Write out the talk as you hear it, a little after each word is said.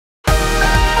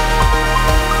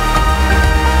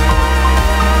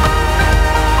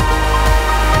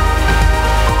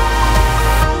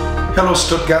Hello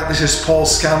Stuttgart, this is Paul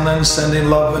Scanlon sending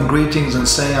love and greetings and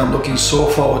saying I'm looking so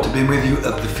forward to being with you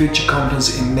at the Future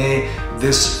Conference in May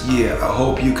this year. I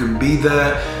hope you can be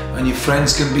there and your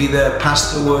friends can be there.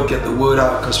 Pass the word, get the word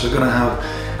out, because we're going to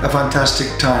have a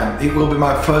fantastic time. It will be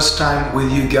my first time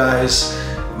with you guys,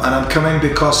 and I'm coming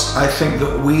because I think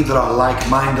that we that are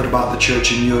like-minded about the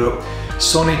church in Europe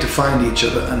so need to find each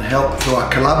other and help through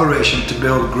our collaboration to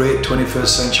build great 21st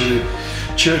century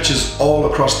churches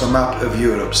all across the map of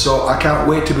Europe. So I can't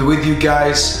wait to be with you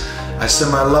guys. I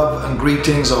send my love and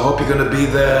greetings. I hope you're going to be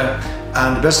there,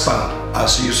 and best part, I'll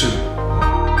see you soon.